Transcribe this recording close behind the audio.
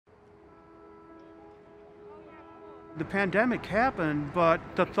The pandemic happened, but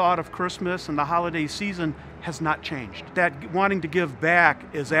the thought of Christmas and the holiday season has not changed. That wanting to give back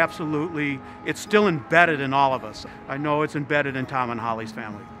is absolutely, it's still embedded in all of us. I know it's embedded in Tom and Holly's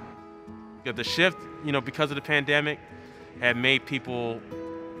family. The shift, because of the pandemic, had made people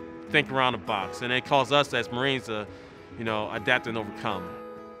think around the box, and it caused us as Marines to, adapt and overcome.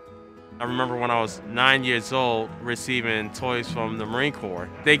 I remember when I was 9 years old receiving toys from the Marine Corps.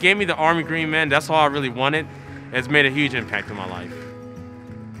 They gave me the Army Green Man. That's all I really wanted. It's made a huge impact in my life.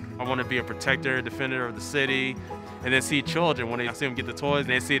 I want to be a protector, defender of the city, and then see children, when they see them get the toys and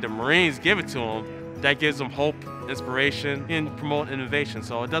they see the Marines give it to them, that gives them hope, inspiration, and promote innovation.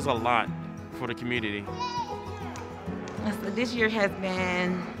 So it does a lot for the community. This year has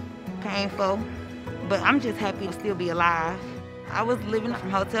been painful, but I'm just happy to still be alive. I was living from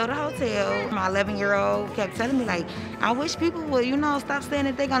hotel to hotel. My 11-year-old kept telling me, I wish people would, stop saying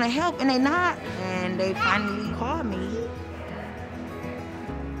that they're gonna help, and they're not. And they finally called me.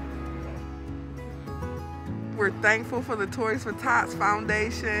 We're thankful for the Toys For Tots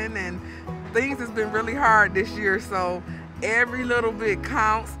Foundation, and things has been really hard this year, so every little bit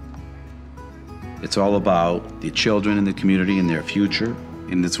counts. It's all about the children in the community and their future,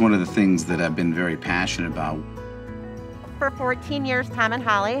 and it's one of the things that I've been very passionate about. For 14 years, Tom and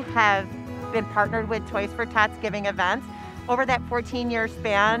Holly have been partnered with Toys For Tots giving events. Over that 14-year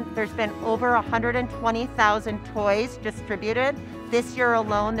span, there's been over 120,000 toys distributed. This year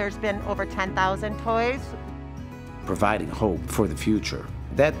alone, there's been over 10,000 toys. Providing hope for the future,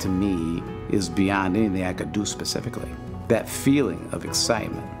 that to me is beyond anything I could do specifically. That feeling of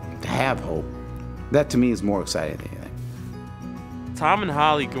excitement, to have hope, that to me is more exciting than anything. Tom and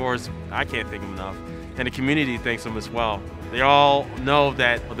Holly Gores, I can't thank them enough. And the community thanks them as well. They all know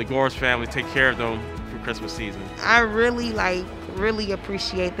that the Gores family take care of them for Christmas season. I really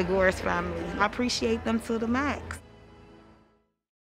appreciate the Gores family. I appreciate them to the max.